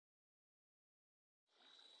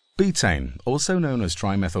Betaine, also known as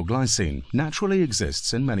trimethylglycine, naturally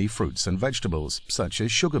exists in many fruits and vegetables, such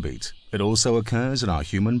as sugar beet. It also occurs in our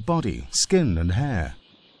human body, skin and hair.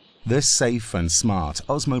 This safe and smart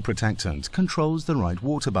osmoprotectant controls the right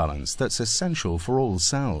water balance that's essential for all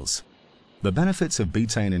cells. The benefits of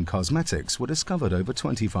betaine in cosmetics were discovered over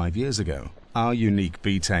 25 years ago. Our unique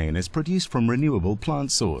betaine is produced from renewable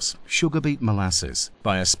plant source, sugar beet molasses,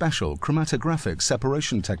 by a special chromatographic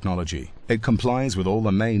separation technology. It complies with all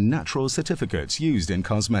the main natural certificates used in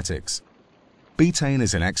cosmetics. Betaine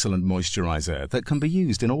is an excellent moisturizer that can be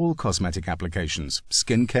used in all cosmetic applications,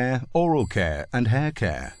 skin care, oral care, and hair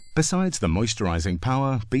care. Besides the moisturizing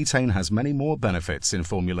power, betaine has many more benefits in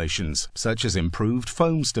formulations, such as improved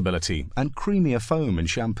foam stability and creamier foam in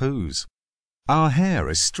shampoos. Our hair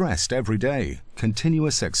is stressed every day.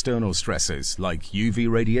 Continuous external stresses like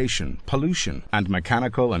UV radiation, pollution, and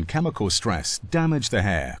mechanical and chemical stress damage the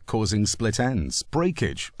hair, causing split ends,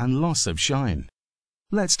 breakage, and loss of shine.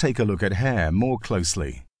 Let's take a look at hair more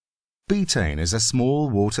closely. Betaine is a small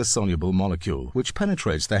water-soluble molecule which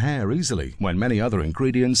penetrates the hair easily when many other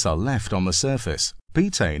ingredients are left on the surface.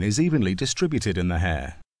 Betaine is evenly distributed in the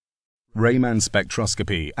hair. Raman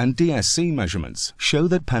spectroscopy and DSC measurements show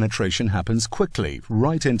that penetration happens quickly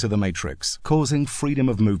right into the matrix, causing freedom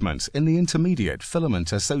of movement in the intermediate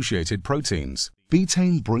filament-associated proteins.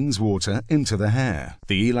 Betaine brings water into the hair.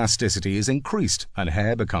 The elasticity is increased and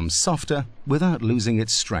hair becomes softer without losing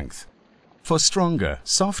its strength. For stronger,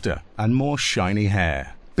 softer, and more shiny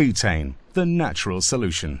hair, Betaine, the natural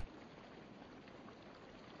solution.